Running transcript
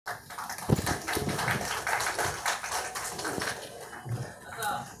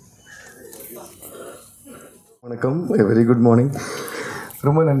வணக்கம், very good morning.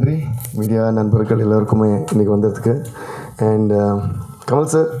 ரொம்ப நன்றி மீடியா நண்பர்கள் எல்லோருக்குமே இன்றைக்கி வந்ததுக்கு. அண்ட் கமல்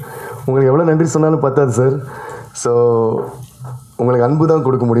சார், உங்களுக்கு எவ்வளோ நன்றி சொன்னாலும் பத்தாது சார். ஸோ உங்களுக்கு அன்பு தான்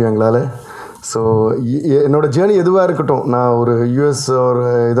கொடுக்க முடியும் எங்களால். ஸோ என்னோடய ஜேர்னி எதுவாக இருக்கட்டும், நான் ஒரு யூஎஸ் ஒரு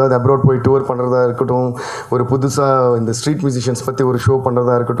ஏதாவது அப்ராட் போய் டூர் பண்ணுறதா இருக்கட்டும், ஒரு புதுசாக இந்த ஸ்ட்ரீட் மியூசிஷியன்ஸ் பற்றி ஒரு ஷோ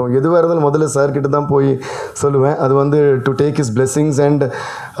பண்ணுறதா இருக்கட்டும், எதுவாக இருந்தாலும் முதல்ல சார்கிட்ட தான் போய் சொல்லுவேன். அது வந்து to take his blessings. And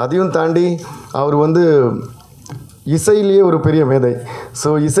அதையும் தாண்டி அவர் வந்து இசையிலேயே ஒரு பெரிய மேதை. ஸோ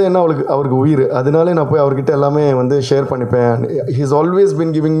இசைன்னா அவருக்கு உயிர். அதனாலே நான் போய் அவர்கிட்ட எல்லாமே வந்து ஷேர் பண்ணிப்பேன். He is always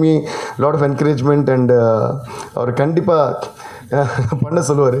been giving me lot of encouragement. And அவர் கண்டிப்பாக பண்ண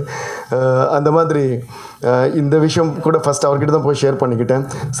சொல்லுவார். அந்த மாதிரி இந்த விஷயம் கூட ஃபஸ்ட் அவர்கிட்ட தான் போய் ஷேர் பண்ணிக்கிட்டேன்.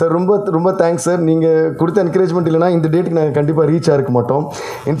 சார் ரொம்ப ரொம்ப தேங்க்ஸ் சார். நீங்கள் கொடுத்த என்கரேஜ்மெண்ட் இல்லைனா இந்த டேட்டுக்கு நாங்கள் கண்டிப்பாக ரீச் ஆகிருக்க மாட்டோம்.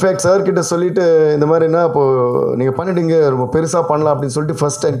 இன்ஃபேக்ட் சார்கிட்ட சொல்லிவிட்டு இந்த மாதிரினா அப்போது நீங்கள் பண்ணிட்டீங்க, ரொம்ப பெருசாக பண்ணலாம் அப்படின்னு சொல்லிட்டு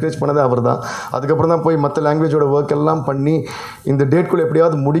ஃபஸ்ட் என்கரேஜ் பண்ணதே அவர் தான். அதுக்கப்புறம் தான் போய் மற்ற லாங்குவேஜோட ஒர்க் எல்லாம் பண்ணி இந்த டேட்குள்ளே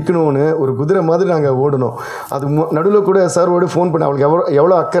எப்படியாவது முடிக்கணும்னு ஒரு குதிரை மாதிரி நாங்கள் ஓடணும். அது நடுவில் கூட சாரோடு ஃபோன் பண்ணி அவங்களுக்கு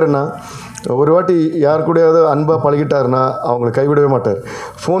எவ்வளோ அக்கறைன்னா, ஒரு வாட்டி யார் கூடயாவது அன்பாக பழகிட்டாருன்னா அவங்கள கைவிடவே மாட்டார்.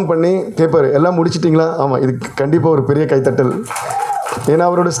 ஃபோன் பண்ணி கேட்பார், எல்லாம் முடிச்சிட்டிங்களா? ஆமாம், இதுக்கு கண்டிப்பாக ஒரு பெரிய கைத்தட்டல். ஏன்னா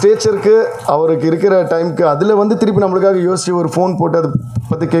அவரோட ஸ்டேச்சருக்கு அவருக்கு இருக்கிற டைமுக்கு அதில் வந்து திருப்பி நம்மளுக்காக யோசிச்சு ஒரு ஃபோன் போட்டு அதை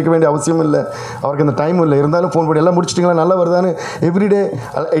பற்றி கேட்க வேண்டிய அவசியம் இல்லை. அவருக்கு அந்த டைம் இல்லை. இருந்தாலும் ஃபோன் பண்ணி எல்லாம் முடிச்சிட்டிங்களா, நல்லா வருதான்னு எவ்ரிடே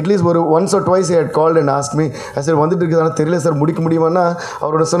அட்லீஸ்ட் ஒரு once R twice had called and ask me. Sir வந்துட்டு இருக்குது, ஆனால் தெரியல சார் முடிக்க முடியுமான்னா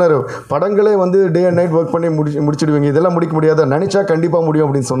அவரோட சொன்னார், படங்களே வந்து டே அண்ட் நைட் ஒர்க் பண்ணி முடிச்சிடுவீங்க, இதெல்லாம் முடிக்க முடியாத, நினச்சா கண்டிப்பாக முடியும்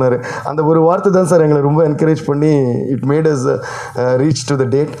அப்படின்னு சொன்னார். அந்த ஒரு வார்த்தை தான் சார் எங்களை ரொம்ப என்கரேஜ் பண்ணி it made as reach to the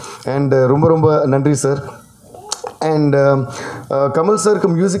date. And ரொம்ப ரொம்ப நன்றி சார். அண்ட் கமல் சாருக்கு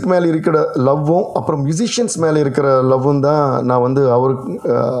மியூசிக் மேலே இருக்கிற லவ்வும் அப்புறம் மியூசிஷியன்ஸ் மேலே இருக்கிற லவ்வும் தான் நான் வந்து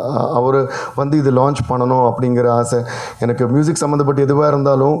அவர் வந்து இது லான்ச் பண்ணணும் அப்படிங்கிற ஆசை. எனக்கு மியூசிக் சம்மந்தப்பட்டு எதுவாக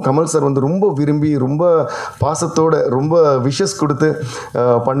இருந்தாலும் கமல் சார் வந்து ரொம்ப விரும்பி ரொம்ப பாசத்தோடு ரொம்ப விஷஸ் கொடுத்து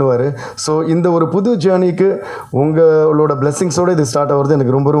பண்ணுவார். ஸோ இந்த ஒரு புது ஜேர்னிக்கு உங்களோட பிளெஸ்ஸிங்ஸோடு இது ஸ்டார்ட் ஆகிறது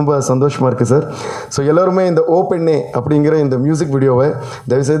எனக்கு ரொம்ப ரொம்ப சந்தோஷமாக இருக்குது சார். ஸோ எல்லோருமே இந்த ஓப்பன்னே அப்படிங்கிற இந்த மியூசிக் வீடியோவை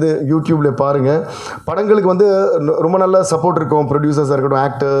தயவுசெய்து யூடியூப்பில் பாருங்கள். படங்களுக்கு வந்து ரொம்ப நல்ல சப்போர்ட் இருக்கும். ப்ரொடியூசர்ஸாக இருக்கட்டும்,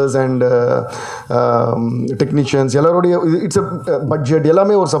 actors and technicians எல்லாரோடைய it's a budget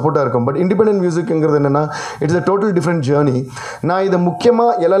எல்லாமே ஒரு சப்போர்ட்டாக இருக்கும். பட் இண்டிபெண்டன்ட் மியூசிக்ங்கிறது என்னென்னா it's a total different journey. நான் இதை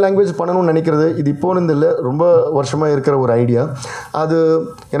முக்கியமாக எல்லா லாங்குவேஜ் பண்ணணும்னு நினைக்கிறது இது இப்போன்னு இல்லை, ரொம்ப வருஷமாக இருக்கிற ஒரு ஐடியா. அது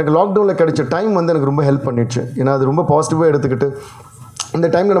எனக்கு லாக்டவுனில் கிடைச்ச டைம் வந்து எனக்கு ரொம்ப ஹெல்ப் பண்ணிடுச்சு. ஏன்னா அது ரொம்ப பாசிட்டிவாக எடுத்துக்கிட்டு இந்த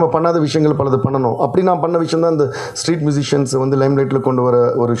டைமில் நம்ம பண்ணாத விஷயங்கள் பலது பண்ணணும். அப்படி நான் பண்ண விஷயம் தான் இந்த ஸ்ட்ரீட் மியூசிஷியன்ஸ் வந்து லைம் லைட்டில் கொண்டு வர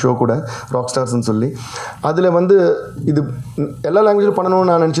ஒரு ஷோ கூட, ராக் ஸ்டார்ஸ்ன்னு சொல்லி. அதில் வந்து இது எல்லா லாங்குவேஜிலும் பண்ணணும்னு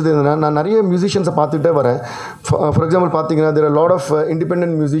நான் நினச்சது என்னன்னா, நான் நிறைய மியூசிஷியன்ஸை பார்த்துக்கிட்டே வரேன். ஃபார் எக்ஸாம்பிள் பார்த்தீங்கன்னா there are lot of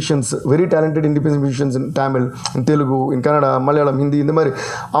independent musicians, very talented independent musicians இன் தமிழ், இன் தெலுங்கு, இன் கன்னடா, மலையாளம், ஹிந்தி. இந்த மாதிரி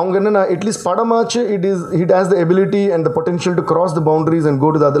அவங்க என்னென்னா at least படமாச்சு it has the ability and the potential to cross the boundaries and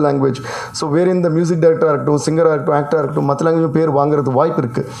go to the other language. So வேறு இந்த music டைரக்டராக இருக்கட்டும், சிங்கராக இருக்கட்டும், ஆக்டராக இருக்கட்டும், மற்ற லாங்குவேஜ் பேர் வாங்குறது வாய்ப்பு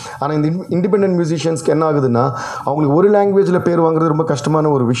இருக்குது. ஆனால் இந்த இண்டிபெண்டன்ட் மியூசிஷியன்ஸ்க்கு என்ன ஆகுதுன்னா அவங்களுக்கு ஒரு லாங்குவேஜில் பேர் வாங்குறது ரொம்ப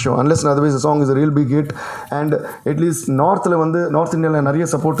கஷ்டமான ஒரு விஷயம். Unless otherwise song is real big hit. And at least நார்த்தில் வந்து நார்த் இந்தியாவில் நிறைய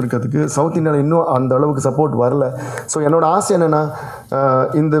சப்போர்ட் இருக்கிறதுக்கு, சவுத் இந்தியாவில் இன்னும் அந்த அளவுக்கு சப்போர்ட் வரல. ஸோ என்னோட ஆசை என்னென்னா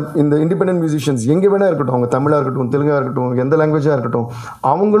இந்த இண்டிபெண்டன்ட் மியூசிஷியன்ஸ் எங்கே வேணா இருக்கட்டும், அவங்க தமிழாக இருக்கட்டும், தெலுங்காக இருக்கட்டும், எந்த லாங்குவேஜாக இருக்கட்டும்,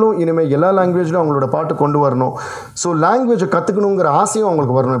 அவங்களும் இனிமேல் எல்லா லாங்குவேஜ்லையும் அவங்களோட பாட்டு கொண்டு வரணும். ஸோ லாங்குவேஜை கற்றுக்கணுங்கிற ஆசையும்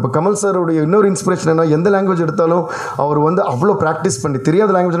அவங்களுக்கு வரணும். இப்போ கமல் சாருடைய இன்னொரு இன்ஸ்பிரேஷன் என்ன, எந்த லாங்குவேஜ் எடுத்தாலும் அவர் வந்து அவ்வளோ ப்ராக்டிஸ் பண்ணி,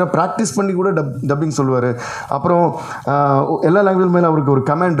 தெரியாத லாங்குவேஜ்னா ப்ராக்டிஸ் பண்ணி கூட டப்பிங் சொல்லுவார். அப்புறம் எல்லா லாங்குவேஜ் மேலே அவருக்கு ஒரு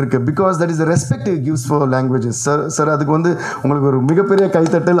கமெண்ட் இருக்குது, because that is the respect he gives for languages. Sir அதுக்கு வந்து உங்களுக்கு ஒரு மிகப்பெரிய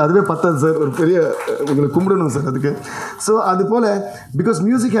கைத்தட்டல், அதுவே பத்தாது சார், ஒரு பெரிய உங்களுக்கு கும்பிடணும் சார் அதுக்கு. ஸோ அது போல் because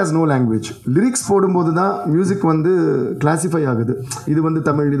music has no language. Lyrics போடும்போது தான் மியூசிக் வந்து கிளாஸிஃபை ஆகுது. இது வந்து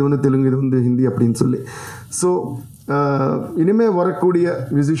தமிழ், இது வந்து தெலுங்கு, இது வந்து ஹிந்தி அப்படின்னு சொல்லி. ஸோ இனிமேல் வரக்கூடிய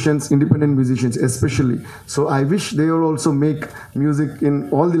musicians, independent musicians especially, so I wish they will also make music in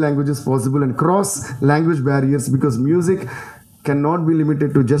all the languages possible and cross language barriers, because music cannot be limited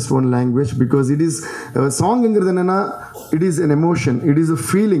to just one language, because it is சாங்ங்கிறது என்னென்னா it is an emotion, it is a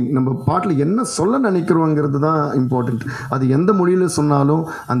feeling. நம்ம பாட்டில் என்ன சொல்ல நினைக்கிறோங்கிறது தான் important. அது எந்த மொழியில் சொன்னாலும்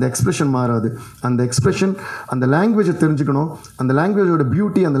அந்த எக்ஸ்ப்ரெஷன் மாறாது. அந்த எக்ஸ்ப்ரெஷன் அந்த லாங்குவேஜை தெரிஞ்சுக்கணும், அந்த லாங்குவேஜோட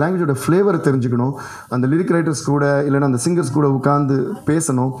பியூட்டி, அந்த லாங்குவேஜோட ஃப்ளேவரை தெரிஞ்சுக்கணும். அந்த லிரிக் ரைட்டர்ஸ் கூட இல்லைன்னா அந்த சிங்கர்ஸ் கூட உட்காந்து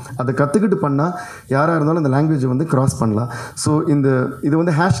பேசணும். அதை கற்றுக்கிட்டு பண்ணால் யாராக இருந்தாலும் அந்த லாங்குவேஜை வந்து கிராஸ் பண்ணலாம். ஸோ இது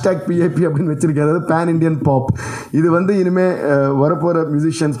வந்து #PIP அப்படின்னு வச்சுருக்கேன், அதாவது பேன் இண்டியன் பாப். இது வந்து இனிமேல் வரப்போகிற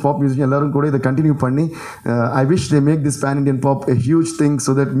மியூசிஷியன்ஸ், பாப் மியூசிஷியன் எல்லாரும் கூட இதை கண்டினியூ பண்ணி I wish they make this pan Indian pop a huge thing,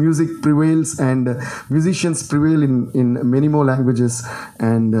 so that music prevails and musicians prevail in many more languages,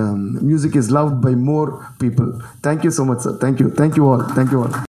 and music is loved by more people. Thank you so much, sir. Thank you all.